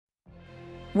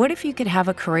What if you could have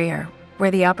a career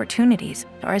where the opportunities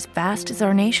are as vast as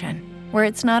our nation, where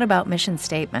it's not about mission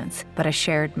statements, but a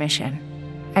shared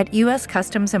mission? At U.S.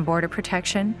 Customs and Border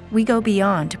Protection, we go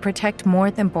beyond to protect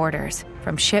more than borders.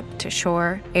 From ship to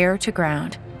shore, air to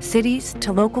ground, cities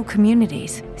to local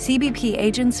communities, CBP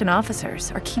agents and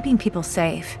officers are keeping people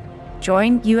safe.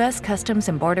 Join U.S. Customs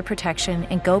and Border Protection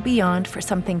and go beyond for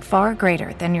something far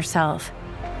greater than yourself.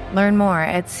 Learn more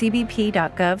at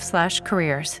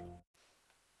cbp.gov/careers.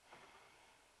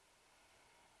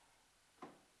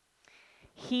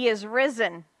 He is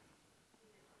risen.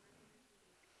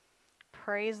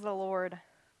 Praise the Lord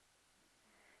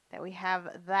that we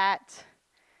have that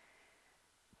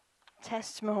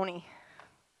testimony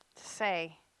to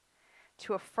say,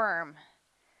 to affirm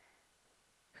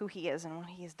who he is and what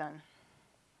he has done.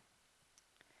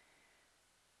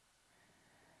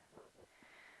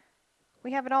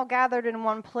 We have it all gathered in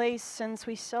one place since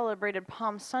we celebrated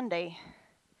Palm Sunday,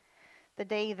 the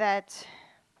day that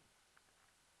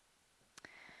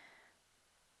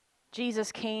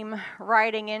Jesus came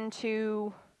riding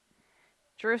into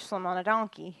Jerusalem on a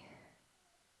donkey.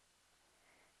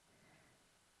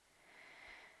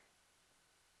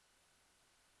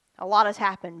 A lot has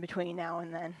happened between now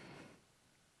and then.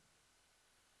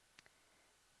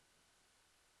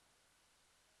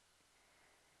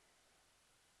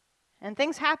 And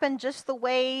things happened just the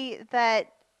way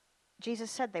that Jesus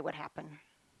said they would happen.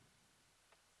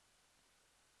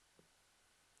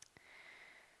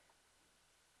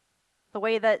 The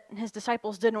way that his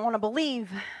disciples didn't want to believe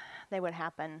they would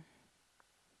happen.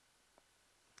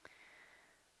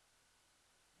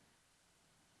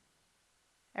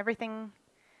 Everything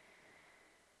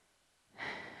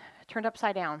turned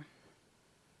upside down.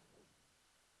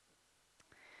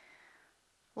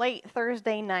 Late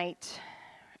Thursday night,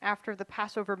 after the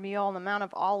Passover meal on the Mount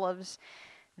of Olives,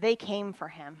 they came for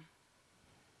him.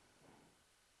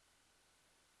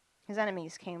 His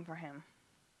enemies came for him.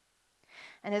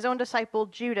 And his own disciple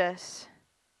Judas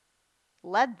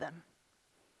led them.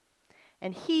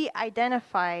 And he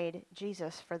identified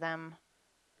Jesus for them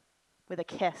with a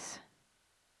kiss.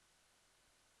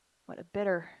 What a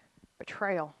bitter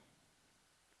betrayal.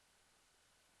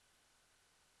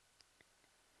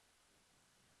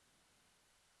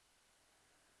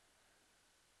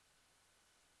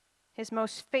 His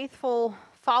most faithful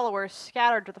followers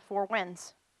scattered to the four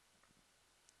winds.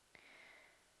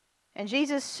 And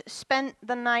Jesus spent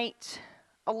the night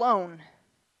alone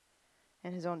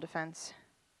in his own defense,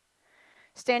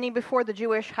 standing before the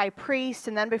Jewish high priest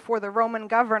and then before the Roman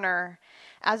governor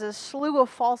as a slew of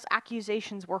false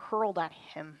accusations were hurled at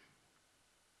him.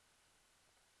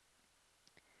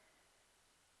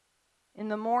 In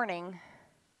the morning,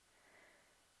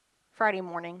 Friday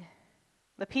morning,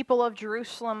 the people of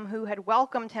Jerusalem who had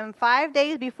welcomed him 5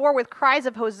 days before with cries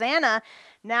of Hosanna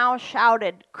now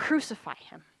shouted, "Crucify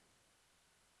him."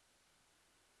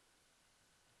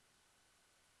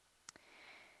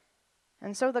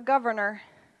 And so the governor,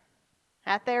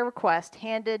 at their request,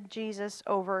 handed Jesus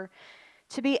over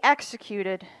to be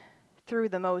executed through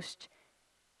the most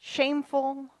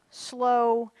shameful,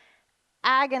 slow,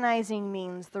 agonizing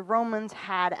means the Romans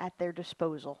had at their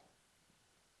disposal.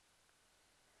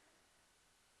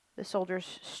 The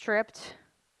soldiers stripped,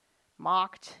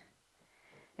 mocked,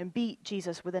 and beat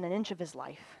Jesus within an inch of his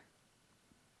life.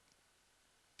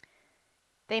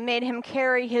 They made him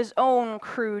carry his own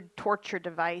crude torture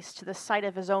device to the site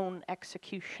of his own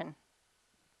execution.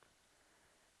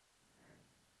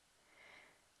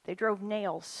 They drove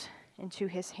nails into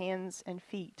his hands and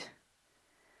feet.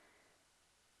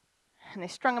 And they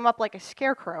strung him up like a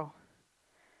scarecrow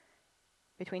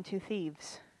between two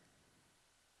thieves.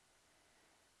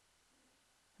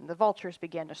 And the vultures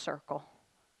began to circle.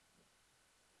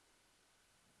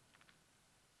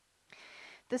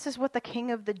 This is what the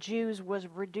King of the Jews was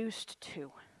reduced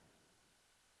to.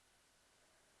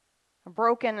 A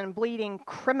broken and bleeding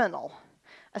criminal,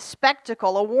 a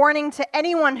spectacle, a warning to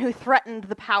anyone who threatened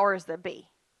the powers that be.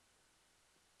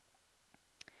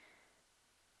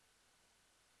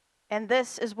 And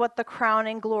this is what the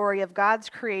crowning glory of God's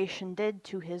creation did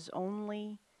to his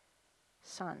only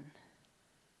Son.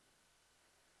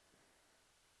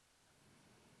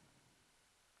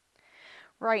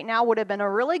 Right now would have been a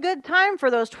really good time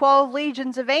for those 12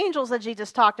 legions of angels that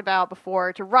Jesus talked about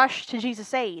before to rush to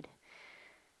Jesus' aid.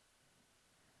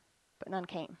 But none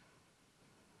came.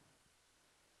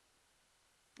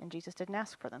 And Jesus didn't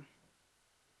ask for them.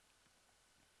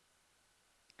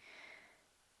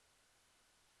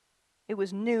 It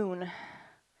was noon,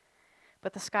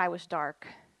 but the sky was dark.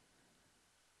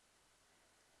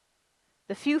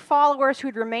 The few followers who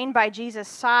had remained by Jesus'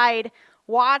 side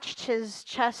watched his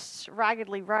chest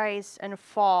raggedly rise and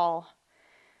fall,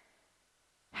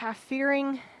 half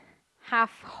fearing,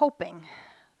 half hoping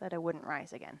that it wouldn't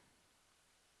rise again.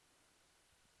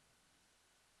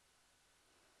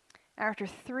 After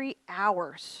 3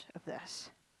 hours of this,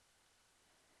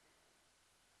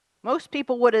 most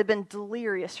people would have been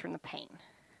delirious from the pain.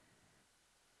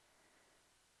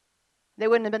 They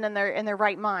wouldn't have been in their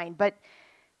right mind. But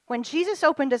when Jesus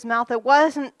opened his mouth, it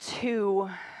wasn't to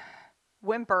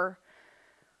whimper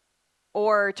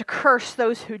or to curse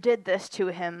those who did this to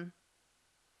him.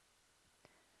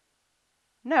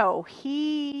 No,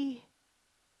 he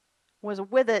was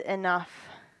with it enough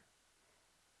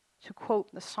to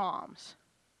quote the Psalms.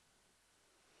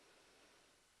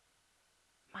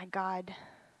 My God,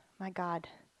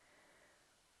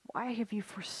 why have you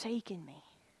forsaken me?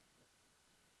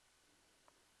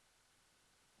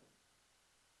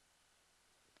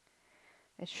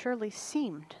 It surely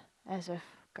seemed as if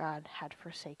God had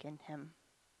forsaken him,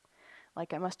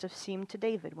 like it must have seemed to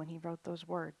David when he wrote those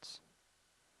words.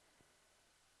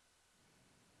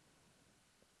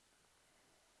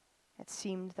 It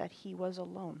seemed that he was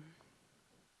alone.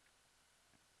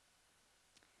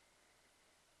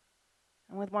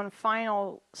 And with one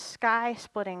final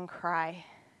sky-splitting cry,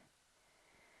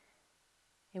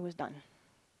 it was done.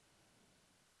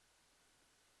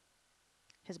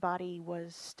 His body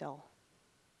was still.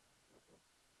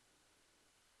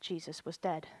 Jesus was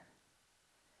dead,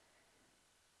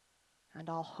 and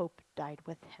all hope died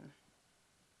with him.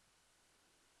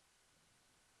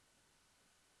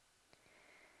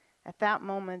 At that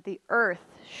moment, the earth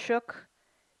shook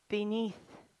beneath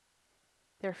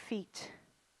their feet.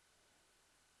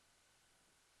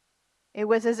 It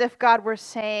was as if God were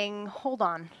saying, hold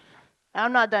on,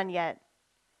 I'm not done yet.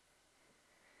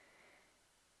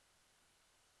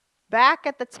 Back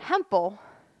at the temple,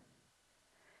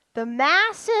 the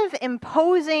massive,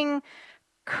 imposing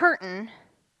curtain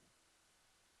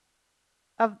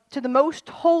to the most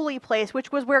holy place,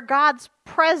 which was where God's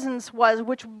presence was,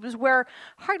 which was where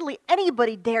hardly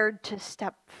anybody dared to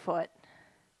step foot,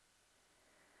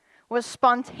 was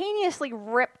spontaneously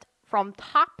ripped from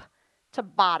top to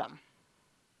bottom.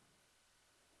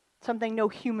 Something no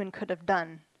human could have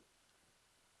done.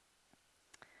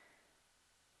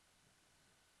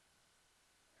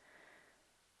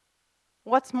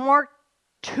 What's more,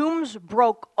 tombs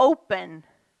broke open.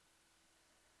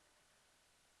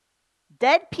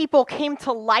 Dead people came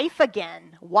to life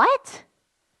again. What?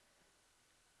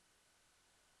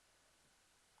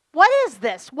 What is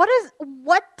this? What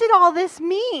did all this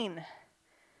mean?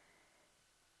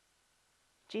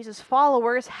 Jesus'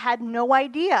 followers had no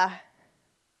idea.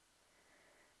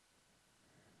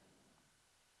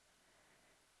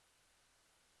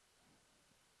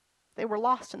 They were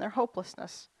lost in their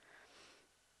hopelessness.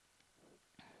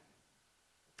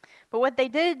 But what they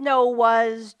did know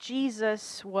was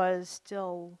Jesus was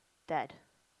still dead.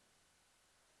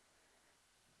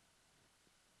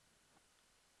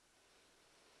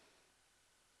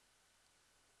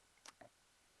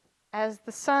 As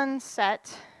the sun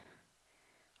set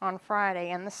on Friday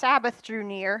and the Sabbath drew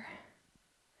near,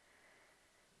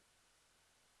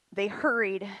 they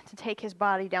hurried to take his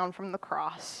body down from the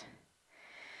cross.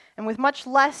 And with much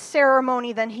less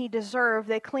ceremony than he deserved,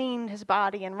 they cleaned his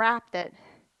body and wrapped it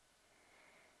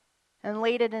and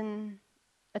laid it in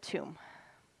a tomb.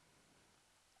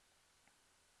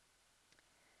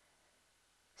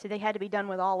 See, they had to be done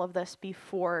with all of this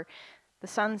before the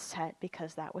sun set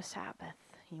because that was Sabbath.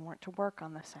 You weren't to work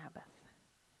on the Sabbath.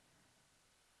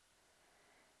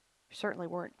 You certainly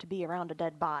weren't to be around a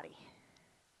dead body.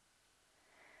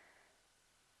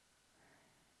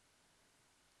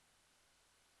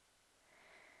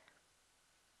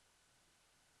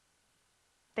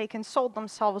 They consoled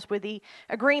themselves with the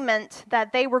agreement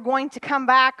that they were going to come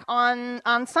back on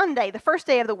Sunday, the first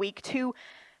day of the week, to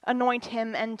anoint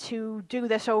him and to do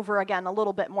this over again a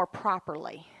little bit more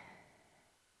properly.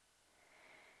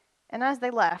 And as they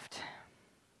left,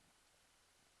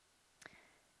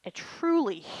 a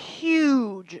truly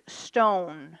huge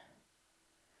stone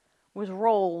was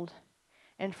rolled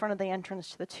in front of the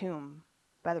entrance to the tomb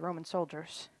by the Roman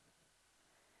soldiers.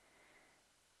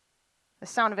 The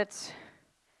sound of its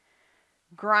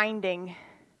grinding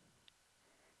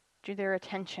drew their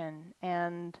attention,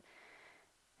 and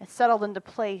it settled into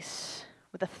place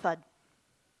with a thud.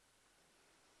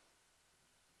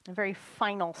 A very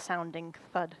final sounding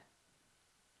thud.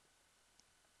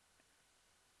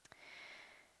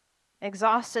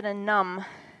 Exhausted and numb,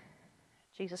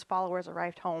 Jesus' followers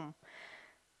arrived home.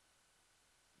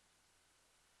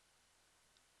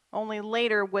 Only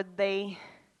later would they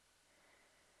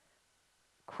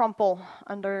crumple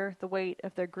under the weight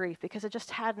of their grief because it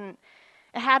hadn't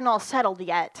all settled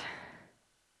yet.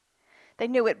 They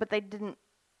knew it, but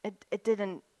it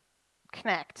didn't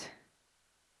connect.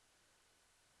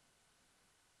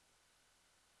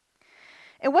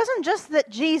 It wasn't just that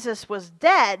Jesus was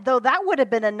dead, though that would have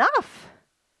been enough.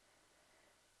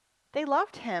 They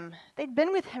loved him. They'd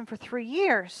been with him for 3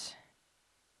 years.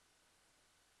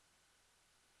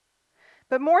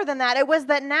 But more than that, it was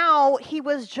that now he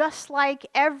was just like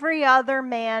every other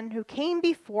man who came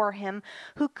before him,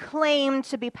 who claimed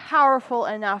to be powerful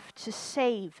enough to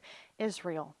save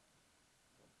Israel.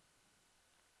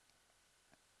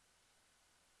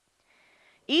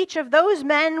 Each of those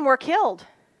men were killed,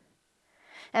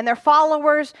 and their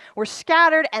followers were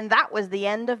scattered, and that was the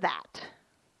end of that.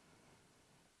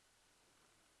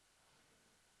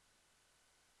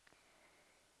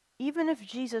 Even if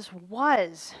Jesus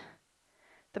was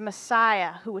the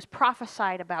Messiah who was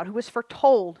prophesied about, who was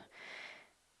foretold,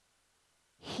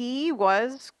 he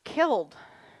was killed,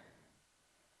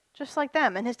 just like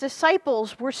them. And his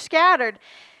disciples were scattered.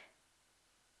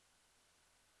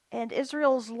 And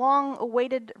Israel's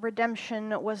long-awaited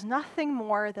redemption was nothing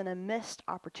more than a missed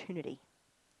opportunity.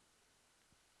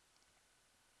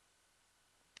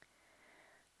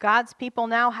 God's people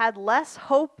now had less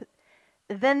hope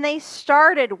than they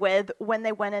started with when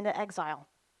they went into exile.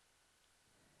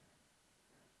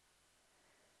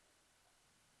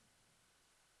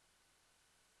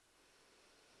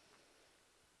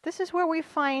 This is where we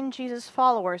find Jesus'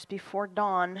 followers before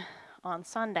dawn on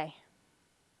Sunday.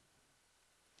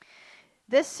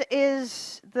 This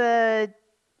is the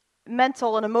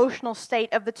mental and emotional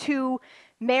state of the two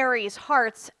Marys'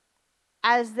 hearts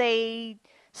as they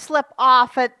slip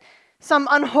off at some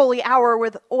unholy hour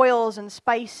with oils and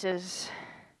spices,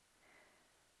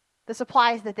 the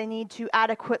supplies that they need to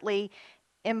adequately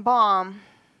embalm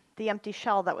the empty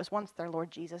shell that was once their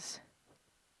Lord Jesus.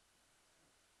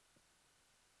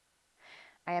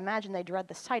 I imagine they dread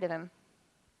the sight of him.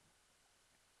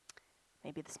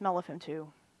 Maybe the smell of him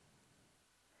too.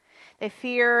 They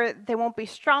fear they won't be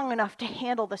strong enough to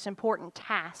handle this important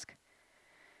task.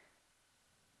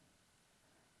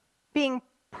 Being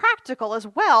practical as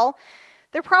well,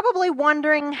 they're probably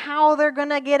wondering how they're going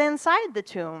to get inside the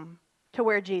tomb to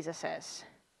where Jesus is.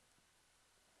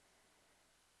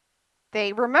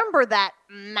 They remember that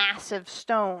massive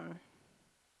stone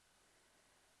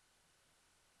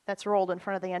that's rolled in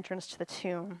front of the entrance to the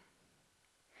tomb.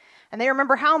 And they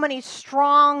remember how many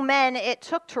strong men it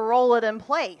took to roll it in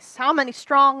place. How many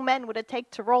strong men would it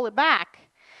take to roll it back?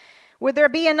 Would there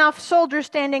be enough soldiers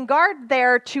standing guard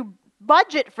there to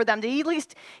budget for them, to at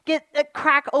least get a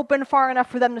crack open far enough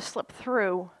for them to slip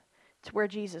through to where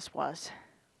Jesus was?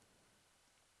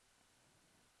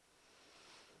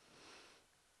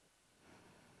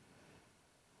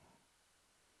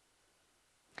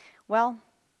 Well,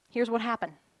 here's what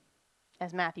happened,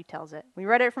 as Matthew tells it. We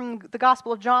read it from the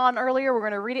Gospel of John earlier. We're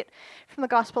going to read it from the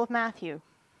Gospel of Matthew,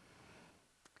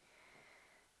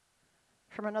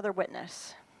 from another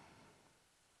witness.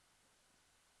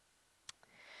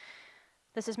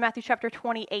 This is Matthew chapter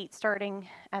 28, starting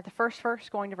at the first verse,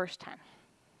 going to verse 10.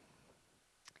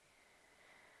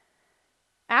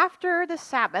 After the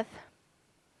Sabbath,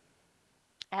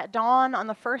 at dawn on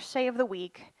the first day of the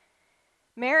week,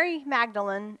 Mary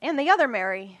Magdalene and the other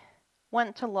Mary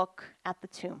went to look at the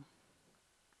tomb.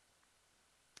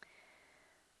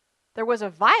 There was a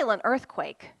violent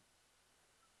earthquake,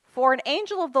 for an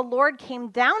angel of the Lord came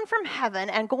down from heaven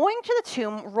and, going to the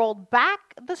tomb, rolled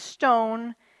back the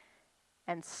stone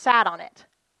and sat on it.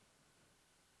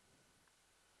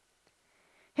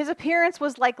 His appearance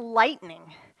was like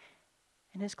lightning,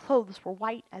 and his clothes were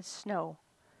white as snow.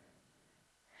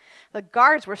 The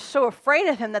guards were so afraid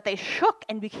of him that they shook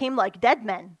and became like dead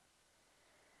men.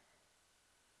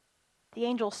 The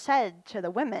angel said to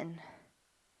the women,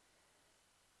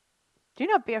 "Do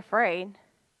not be afraid,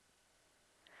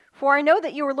 for I know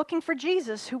that you are looking for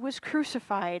Jesus who was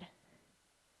crucified.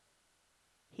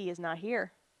 He is not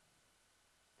here.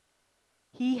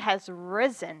 He has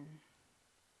risen,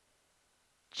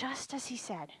 just as he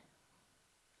said.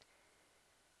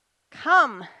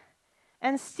 Come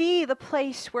and see the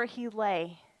place where he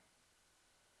lay.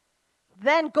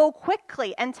 Then go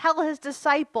quickly and tell his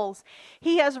disciples,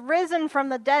 he has risen from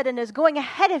the dead and is going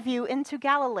ahead of you into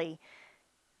Galilee.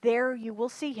 There you will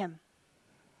see him.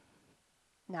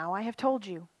 Now I have told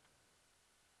you."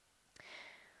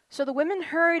 So the women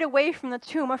hurried away from the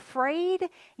tomb, afraid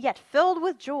yet filled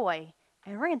with joy,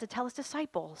 and ran to tell his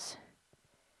disciples.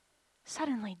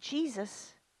 Suddenly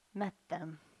Jesus met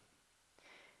them.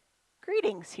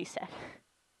 "Greetings," he said.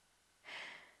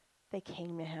 They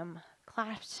came to him,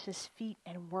 clasped his feet,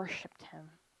 and worshipped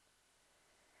him.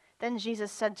 Then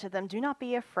Jesus said to them, "Do not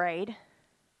be afraid.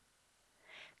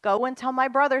 Go and tell my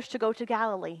brothers to go to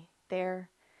Galilee. There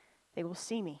they will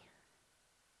see me."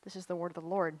 This is the word of the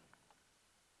Lord.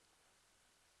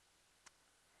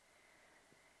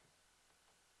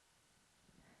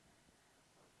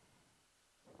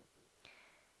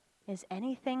 Is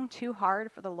anything too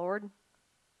hard for the Lord?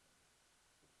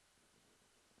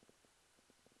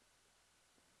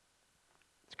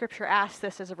 Scripture asks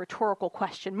this as a rhetorical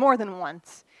question more than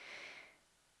once.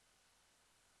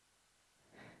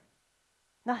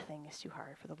 Nothing is too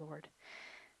hard for the Lord.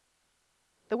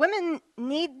 The women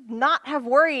need not have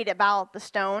worried about the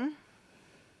stone.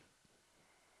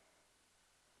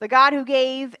 The God who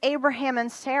gave Abraham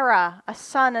and Sarah a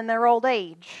son in their old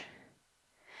age.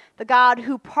 The God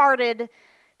who parted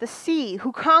the sea,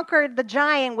 who conquered the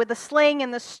giant with the sling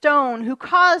and the stone, who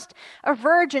caused a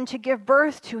virgin to give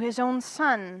birth to his own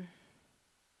son.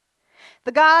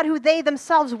 The God who they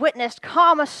themselves witnessed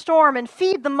calm a storm and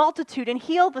feed the multitude and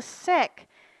heal the sick.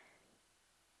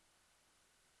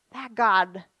 That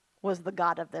God was the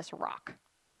God of this rock.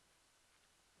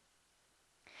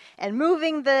 And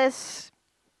moving this,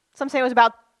 some say it was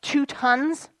about 2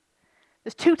 tons,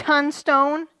 this 2-ton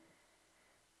stone,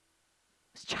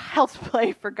 was child's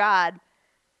play for God.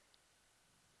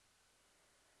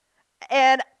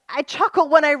 And I chuckle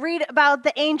when I read about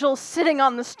the angel sitting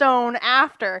on the stone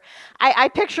after. I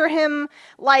picture him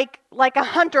like a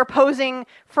hunter posing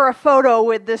for a photo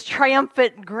with this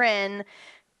triumphant grin,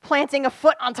 planting a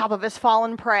foot on top of his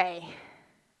fallen prey.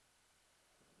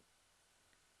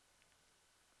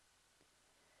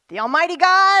 The Almighty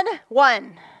God,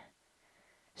 1.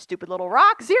 Stupid little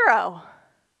rock, 0.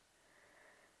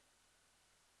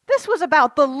 This was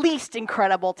about the least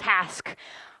incredible task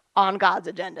on God's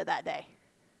agenda that day.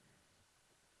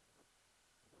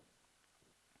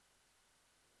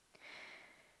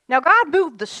 Now, God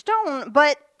moved the stone,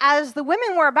 but as the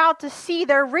women were about to see,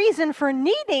 their reason for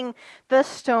needing the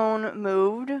stone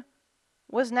moved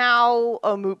was now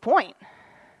a moot point.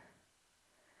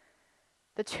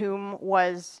 The tomb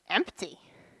was empty.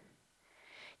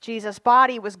 Jesus'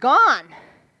 body was gone.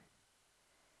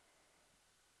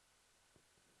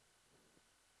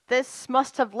 This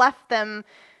must have left them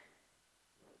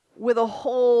with a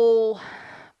whole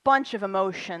bunch of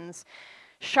emotions: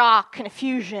 shock,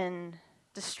 confusion,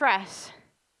 distress.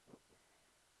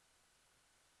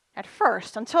 At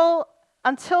first, until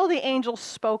the angel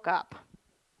spoke up.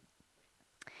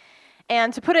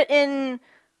 And to put it in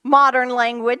modern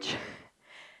language,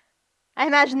 I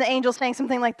imagine the angel saying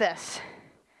something like this: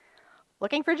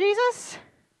 "Looking for Jesus?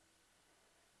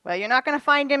 Well, you're not going to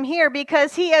find him here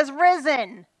because he has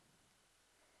risen.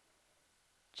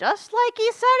 Just like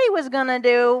he said he was going to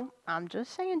do." I'm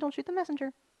just saying, don't shoot the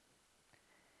messenger.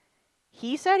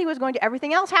 He said he was going to.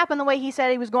 Everything else happened the way he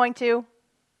said he was going to.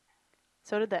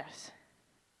 So did this.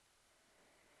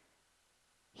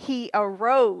 He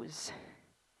arose.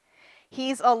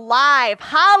 He's alive.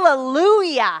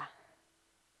 Hallelujah.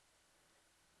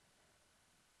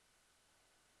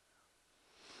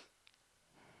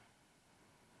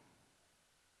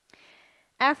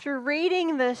 After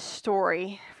reading this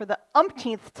story for the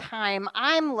umpteenth time,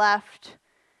 I'm left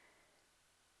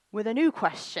with a new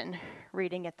question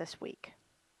reading it this week.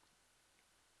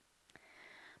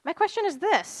 My question is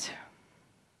this: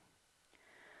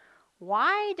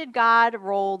 why did God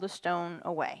roll the stone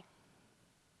away?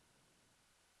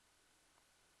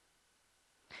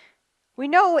 We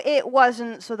know it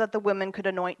wasn't so that the women could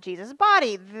anoint Jesus'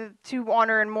 body, to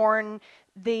honor and mourn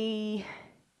the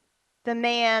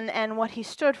man and what he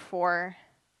stood for.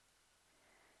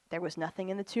 There was nothing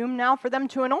in the tomb now for them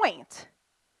to anoint.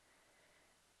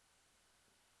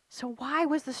 So why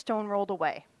was the stone rolled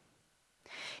away?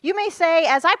 You may say,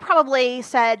 as I probably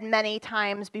said many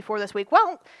times before this week,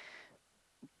 well,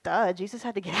 duh, Jesus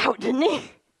had to get out, didn't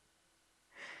he?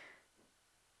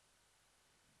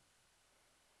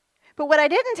 But what I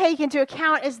didn't take into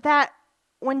account is that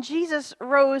when Jesus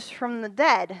rose from the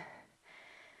dead,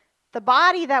 the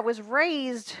body that was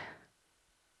raised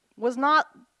was not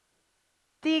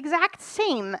the exact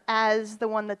same as the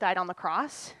one that died on the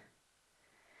cross.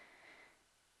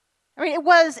 I mean, it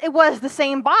was the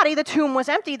same body. The tomb was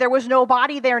empty. There was no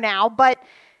body there now, but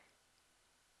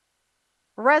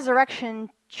resurrection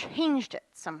changed it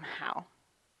somehow.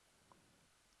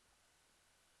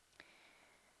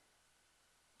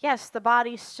 Yes, the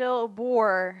body still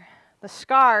bore the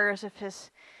scars of his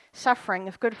suffering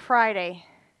of Good Friday,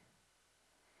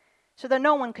 so that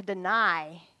no one could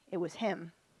deny it was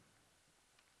him.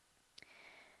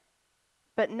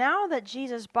 But now that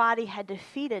Jesus' body had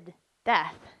defeated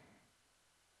death,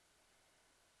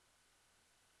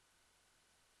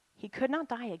 he could not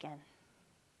die again.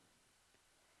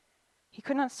 He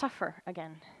could not suffer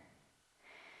again.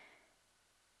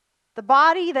 The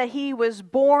body that he was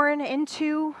born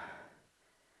into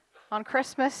on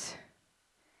Christmas,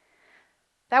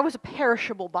 that was a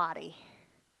perishable body.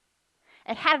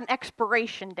 It had an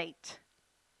expiration date.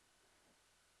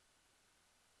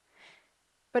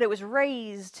 But it was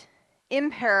raised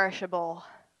imperishable.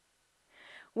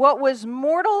 What was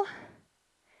mortal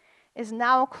is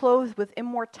now clothed with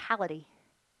immortality.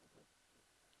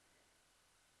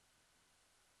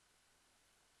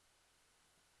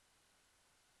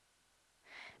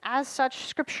 As such,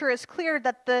 Scripture is clear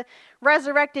that the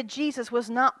resurrected Jesus was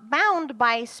not bound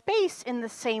by space in the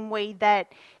same way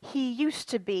that he used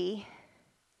to be,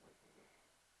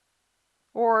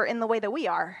 or in the way that we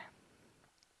are.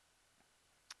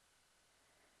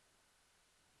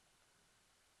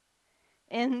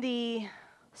 In the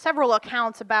several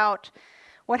accounts about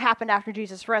what happened after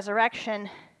Jesus' resurrection,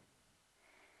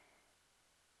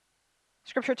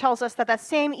 Scripture tells us that that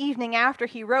same evening after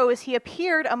he rose, he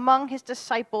appeared among his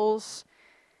disciples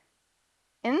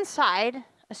inside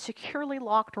a securely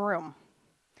locked room.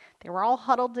 They were all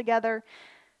huddled together.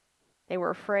 They were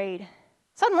afraid.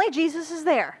 Suddenly, Jesus is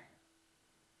there.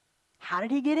 How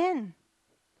did he get in?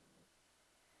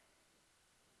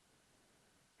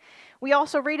 We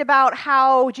also read about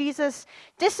how Jesus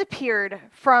disappeared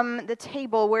from the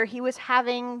table where he was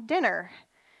having dinner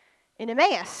in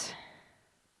Emmaus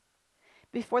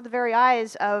before the very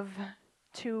eyes of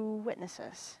two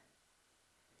witnesses.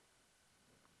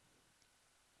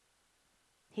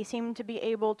 He seemed to be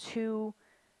able to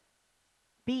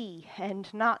be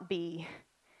and not be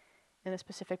in a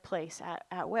specific place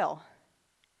at will.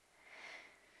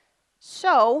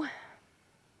 So,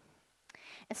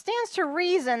 it stands to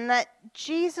reason that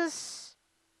Jesus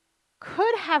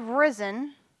could have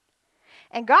risen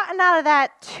and gotten out of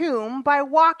that tomb by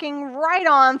walking right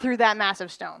on through that massive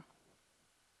stone.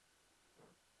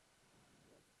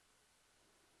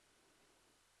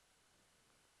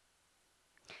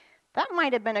 That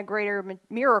might have been a greater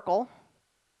miracle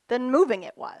than moving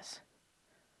it was.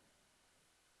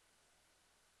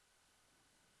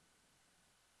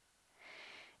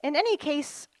 In any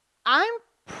case, I'm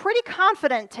pretty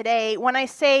confident today when I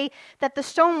say that the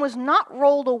stone was not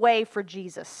rolled away for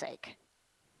Jesus' sake.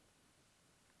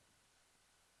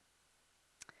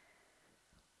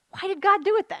 Why did God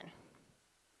do it then?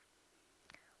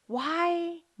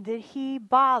 Why did he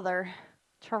bother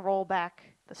to roll back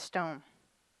the stone?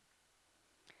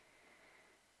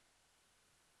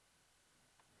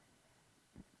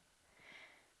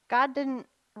 God didn't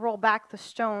roll back the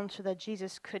stone so that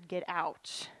Jesus could get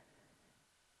out.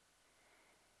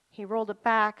 He rolled it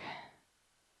back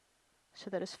so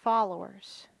that his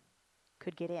followers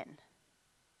could get in.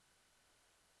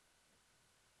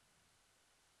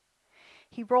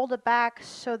 He rolled it back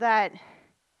so that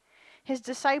his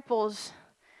disciples,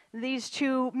 these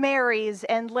two Marys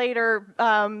and later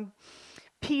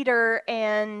Peter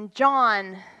and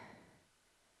John,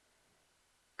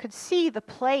 could see the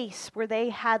place where they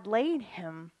had laid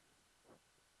him.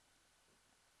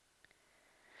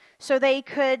 So they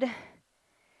could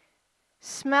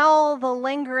smell the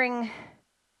lingering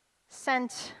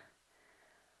scent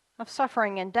of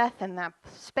suffering and death in that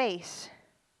space.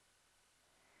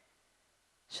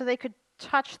 So they could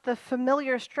touch the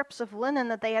familiar strips of linen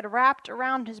that they had wrapped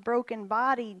around his broken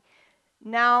body,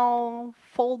 now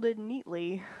folded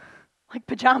neatly like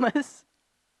pajamas.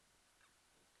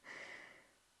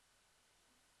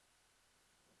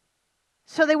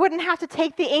 So they wouldn't have to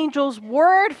take the angel's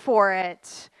word for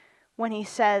it when he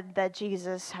said that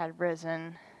Jesus had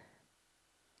risen.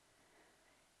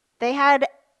 They had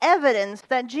evidence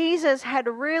that Jesus had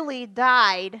really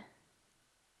died,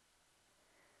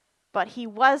 but he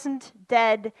wasn't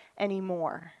dead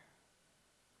anymore.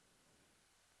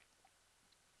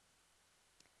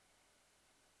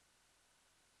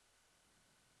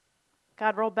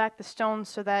 God rolled back the stone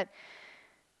so that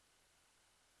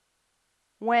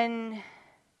when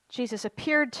Jesus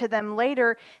appeared to them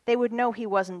later, they would know he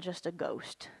wasn't just a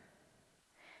ghost.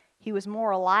 He was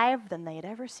more alive than they had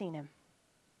ever seen him.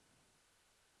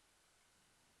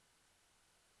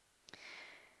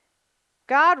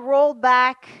 God rolled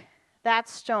back that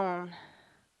stone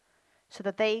so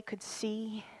that they could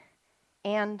see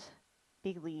and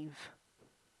believe.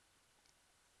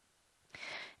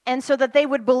 And so that they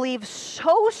would believe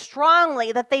so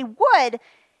strongly that they would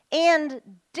and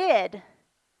did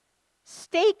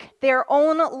stake their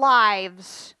own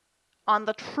lives on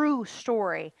the true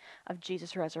story of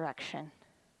Jesus' resurrection.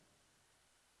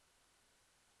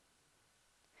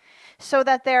 So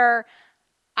that their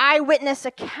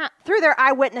through their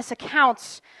eyewitness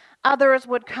accounts, others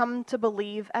would come to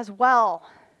believe as well,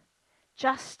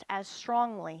 just as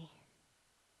strongly.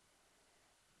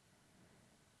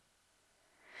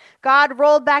 God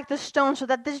rolled back the stone so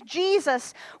that this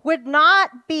Jesus would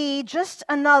not be just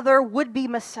another would-be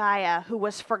Messiah who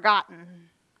was forgotten.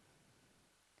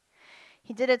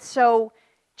 He did it so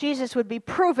Jesus would be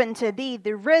proven to be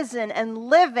the risen and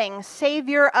living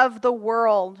Savior of the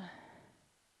world.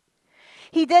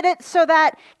 He did it so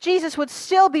that Jesus would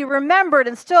still be remembered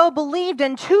and still believed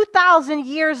in 2,000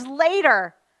 years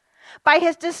later by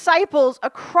his disciples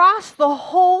across the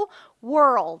whole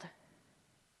world,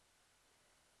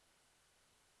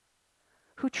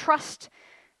 who trust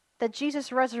that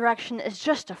Jesus' resurrection is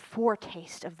just a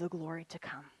foretaste of the glory to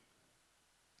come.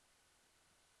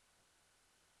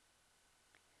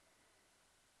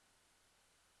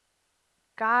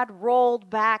 God rolled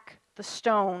back the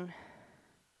stone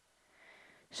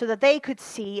so that they could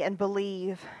see and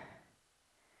believe,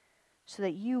 so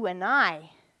that you and I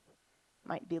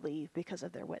might believe because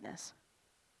of their witness.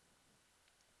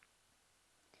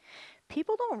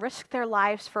 People don't risk their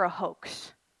lives for a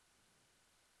hoax.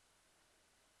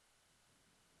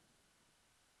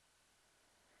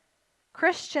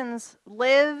 Christians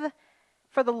live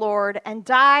for the Lord and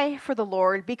die for the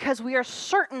Lord because we are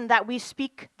certain that we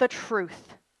speak the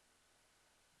truth.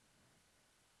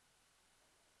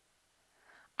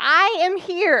 I am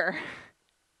here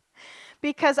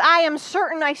because I am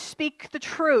certain I speak the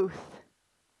truth.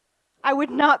 I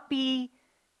would not be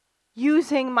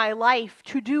using my life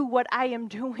to do what I am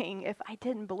doing if I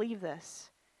didn't believe this.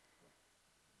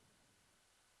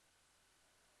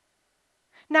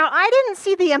 Now, I didn't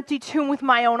see the empty tomb with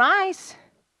my own eyes.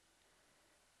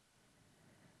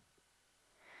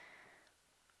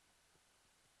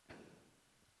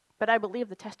 But I believe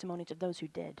the testimonies of those who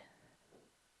did.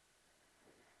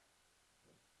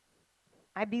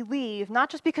 I believe, not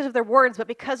just because of their words, but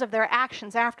because of their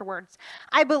actions afterwards.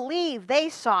 I believe they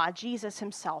saw Jesus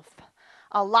himself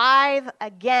alive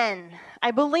again. I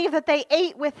believe that they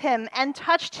ate with him and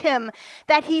touched him,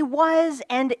 that he was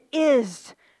and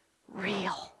is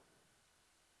real.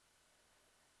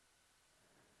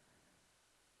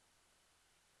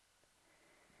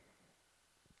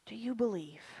 Do you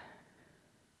believe?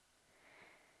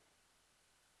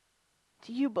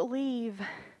 Do you believe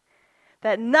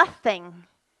that nothing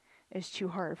is too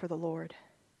hard for the Lord?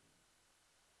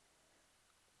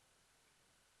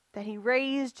 That he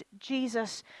raised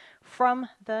Jesus from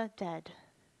the dead.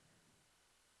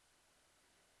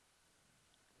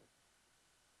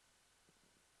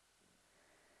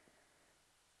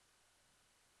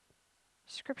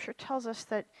 Scripture tells us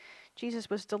that Jesus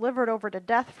was delivered over to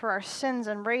death for our sins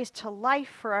and raised to life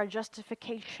for our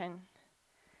justification.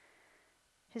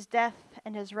 His death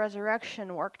and his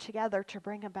resurrection work together to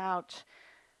bring about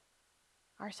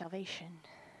our salvation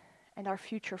and our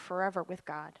future forever with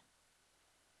God.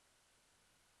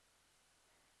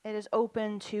 It is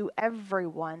open to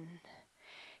everyone.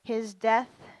 His death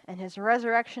and his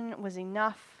resurrection was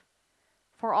enough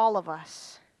for all of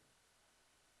us.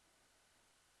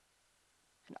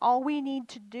 And all we need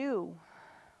to do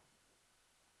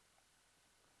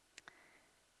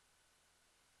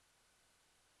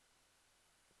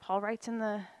Paul writes in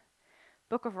the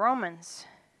book of Romans,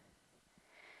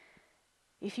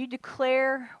 if you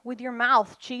declare with your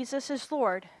mouth Jesus is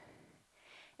Lord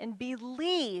and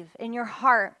believe in your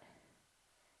heart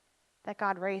that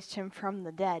God raised him from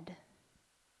the dead,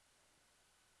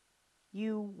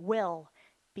 you will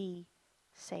be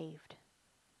saved.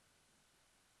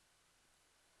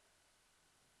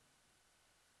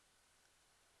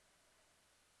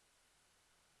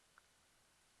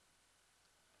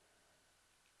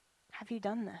 Have you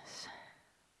done this?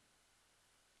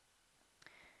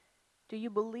 Do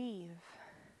you believe?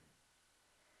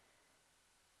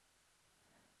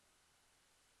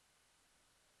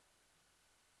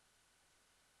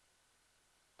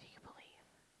 Do you believe?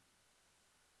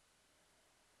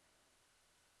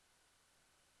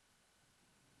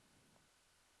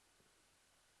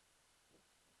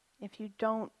 If you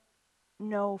don't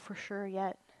know for sure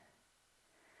yet,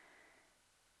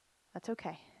 that's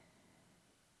okay.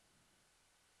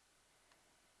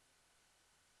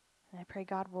 And I pray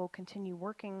God will continue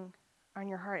working on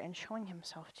your heart and showing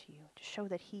himself to you to show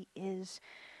that he is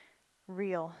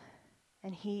real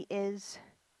and he is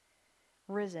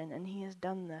risen and he has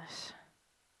done this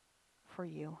for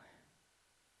you.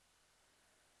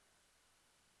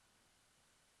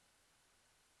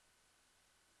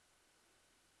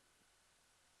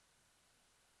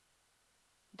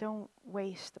 Don't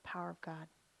waste the power of God.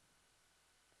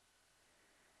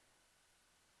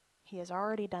 He has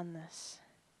already done this.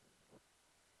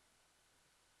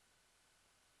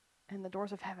 And the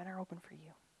doors of heaven are open for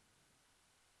you.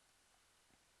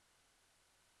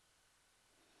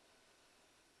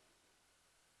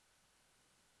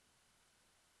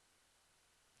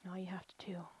 All you have to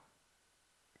do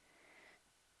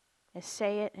is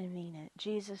say it and mean it.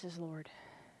 Jesus is Lord.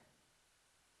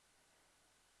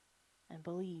 And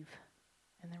believe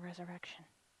in the resurrection.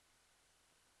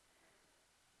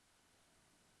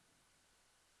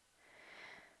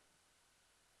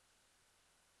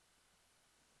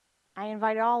 I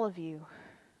invite all of you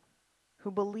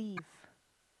who believe,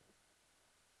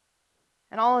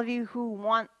 and all of you who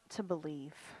want to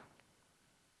believe,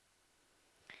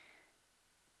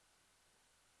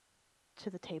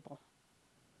 to the table.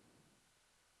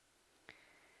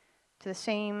 To the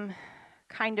same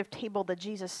kind of table that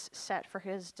Jesus set for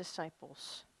his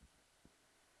disciples,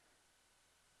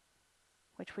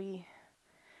 which we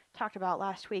talked about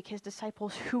last week, his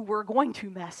disciples who were going to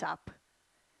mess up,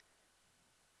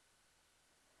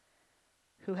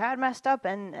 who had messed up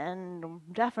and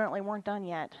definitely weren't done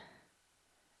yet.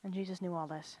 And Jesus knew all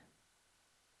this.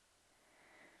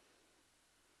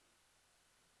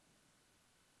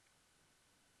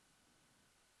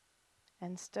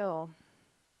 And still,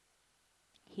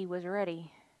 he was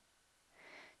ready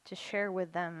to share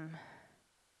with them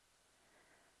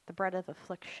the bread of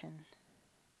affliction,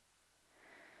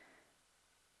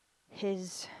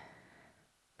 his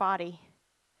body,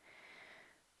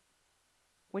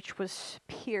 which was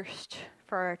pierced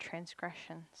for our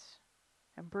transgressions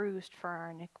and bruised for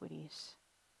our iniquities.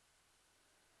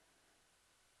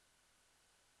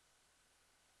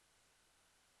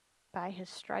 By his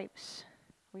stripes,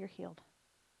 we are healed.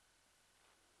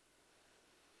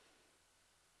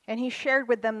 And he shared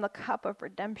with them the cup of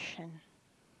redemption.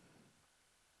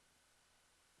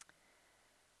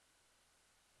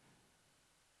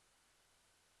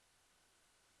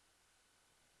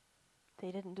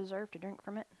 They didn't deserve to drink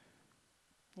from it.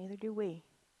 Neither do we.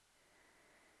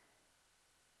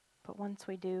 But once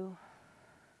we do,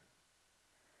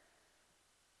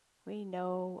 we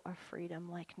know a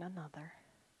freedom like none other.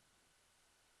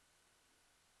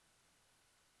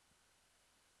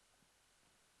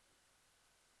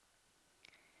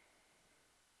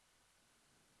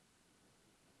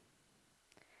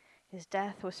 His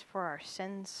death was for our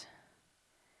sins.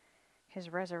 His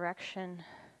resurrection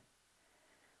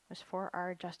was for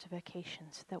our justification,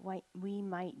 so that we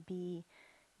might be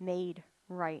made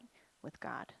right with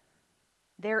God.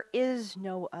 There is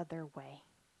no other way.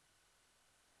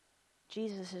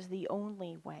 Jesus is the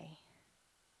only way.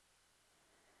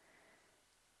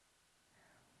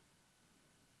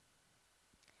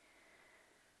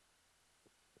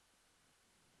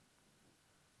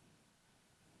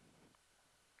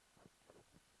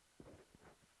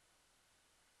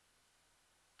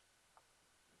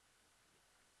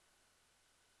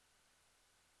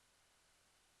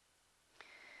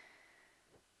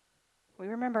 We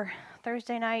remember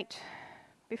Thursday night,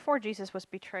 before Jesus was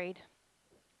betrayed,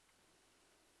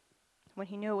 when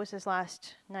he knew it was his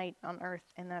last night on earth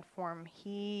in that form,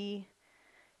 he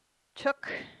took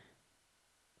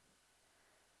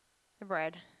the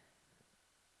bread,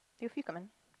 the ofukamen,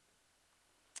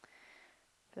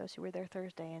 for those who were there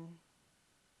Thursday and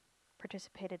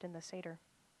participated in the Seder.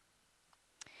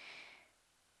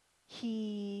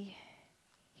 He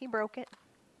broke it.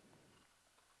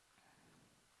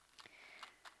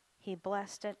 He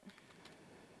blessed it.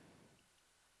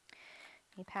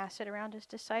 He passed it around his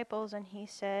disciples and he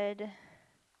said,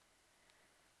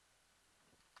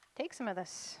 "Take some of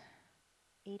this.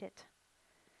 Eat it.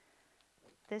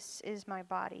 This is my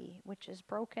body, which is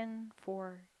broken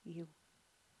for you."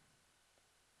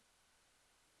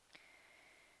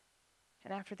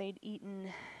 And after they'd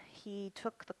eaten, he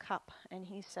took the cup and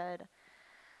he said,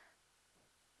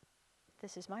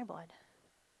 "This is my blood,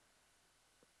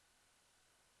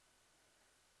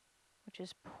 which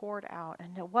is poured out."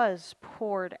 And it was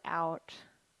poured out.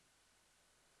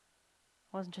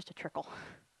 It wasn't just a trickle.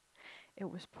 It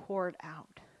was poured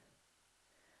out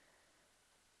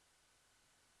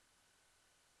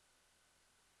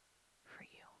for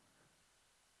you,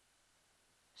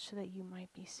 so that you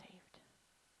might be saved.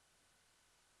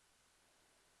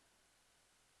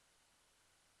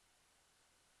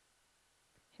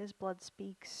 His blood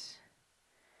speaks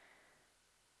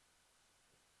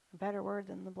a better word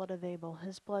than the blood of Abel.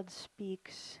 His blood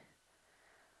speaks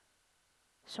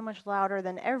so much louder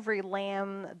than every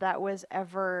lamb that was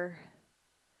ever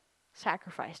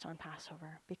sacrificed on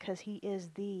Passover, because he is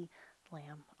the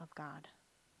Lamb of God.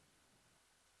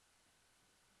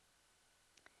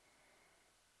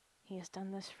 He has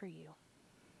done this for you.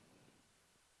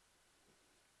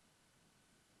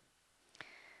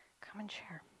 and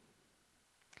share.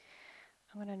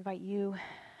 I'm going to invite you,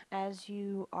 as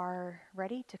you are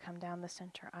ready, to come down the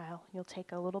center aisle. You'll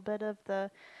take a little bit of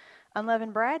the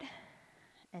unleavened bread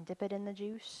and dip it in the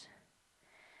juice,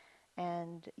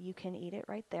 and you can eat it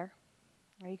right there,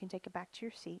 or you can take it back to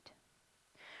your seat,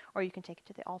 or you can take it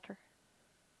to the altar.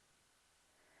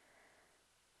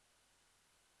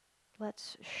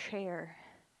 Let's share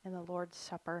in the Lord's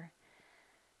Supper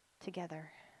together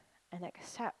and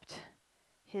accept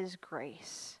His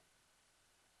grace.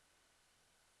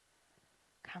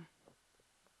 Come.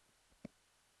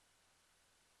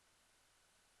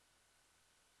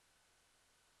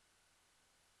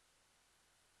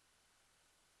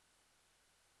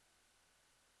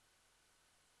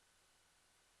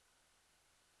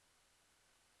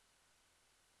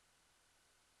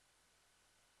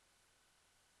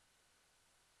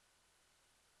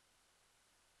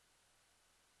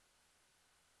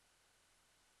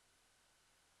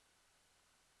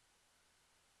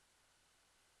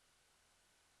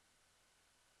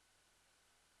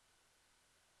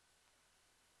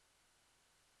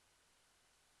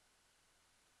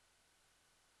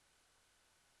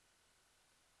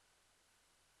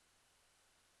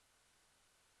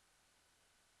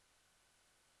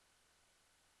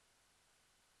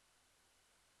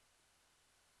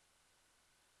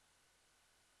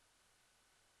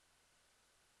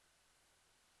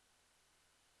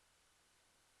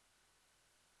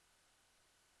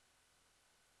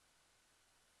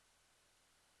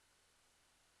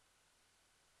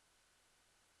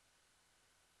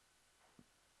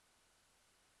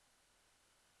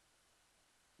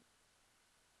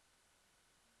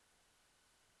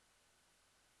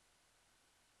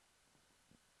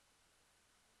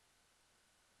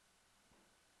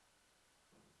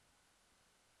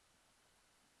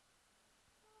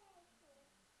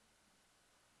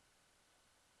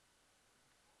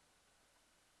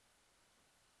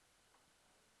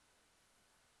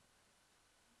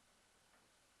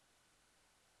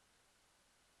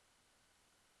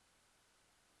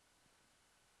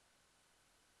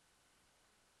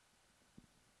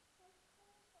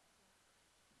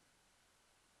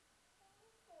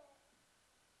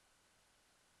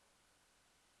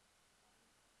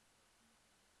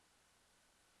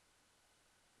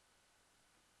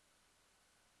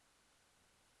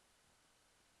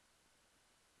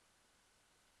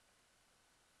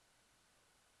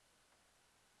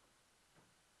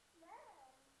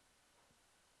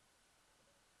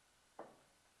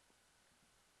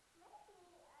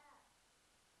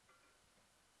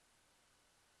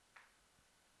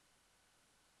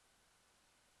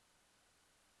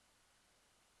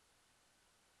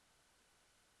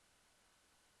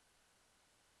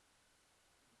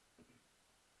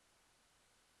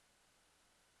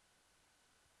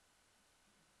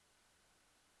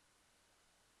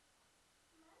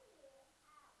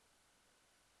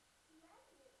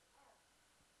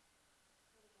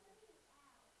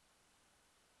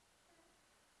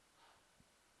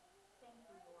 Thank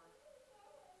you, Lord,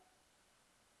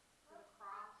 for the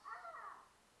cross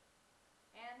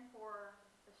and for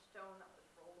the stone that was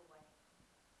rolled away.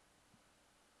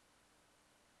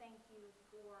 Thank you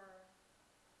for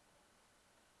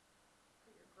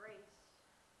your grace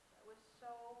that was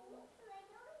so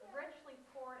richly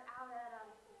poured out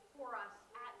for us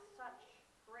at such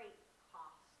great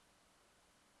cost.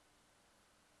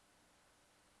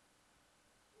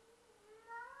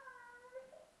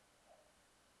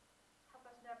 Help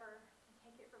us never to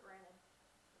take it for granted.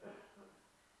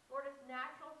 Lord, it's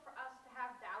natural for us to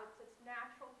have doubts. It's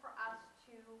natural for us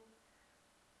to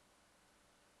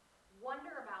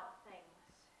wonder about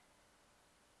things,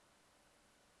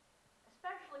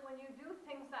 especially when you do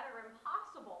things that are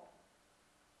impossible.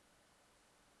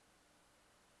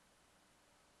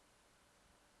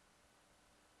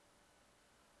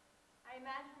 I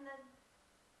imagine that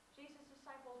Jesus'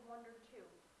 disciples wondered too.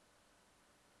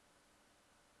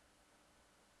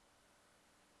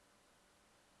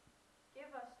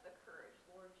 Give us the courage,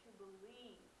 Lord, to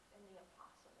believe in the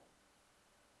impossible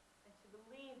and to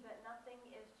believe that nothing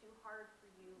is too hard for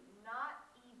you, not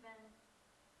even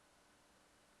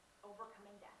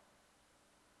overcoming death.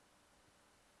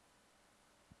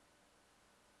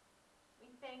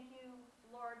 We thank you,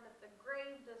 Lord, that the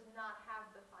grave does not have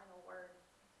the final word,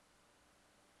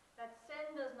 that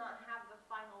sin does not have the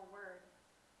final word,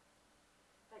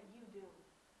 that you do.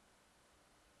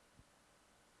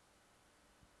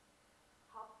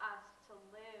 Help us to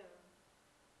live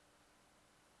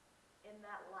in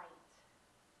that light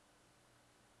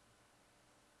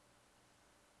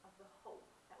of the hope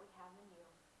that we have in you.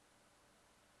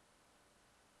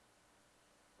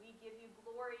 We give you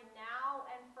glory now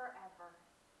and forever.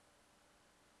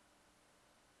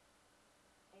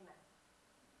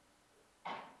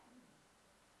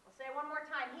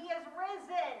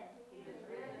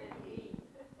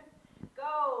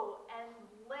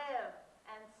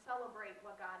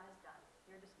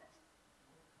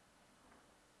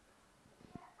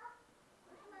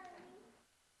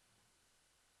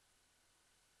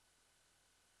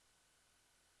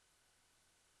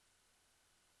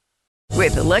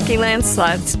 With the Lucky Land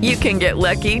Slots, you can get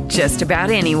lucky just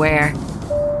about anywhere.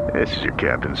 This is your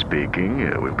captain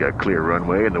speaking. We've got clear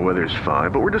runway and the weather's fine,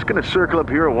 but we're just going to circle up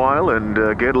here a while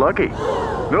and get lucky.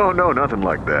 No, nothing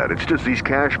like that. It's just these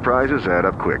cash prizes add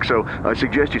up quick. So I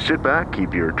suggest you sit back,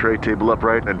 keep your tray table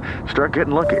upright, and start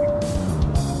getting lucky.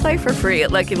 Play for free at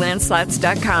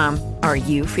LuckyLandSlots.com. Are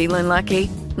you feeling lucky?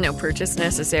 No purchase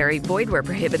necessary. Void where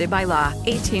prohibited by law.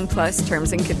 18+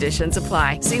 terms and conditions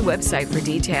apply. See website for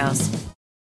details.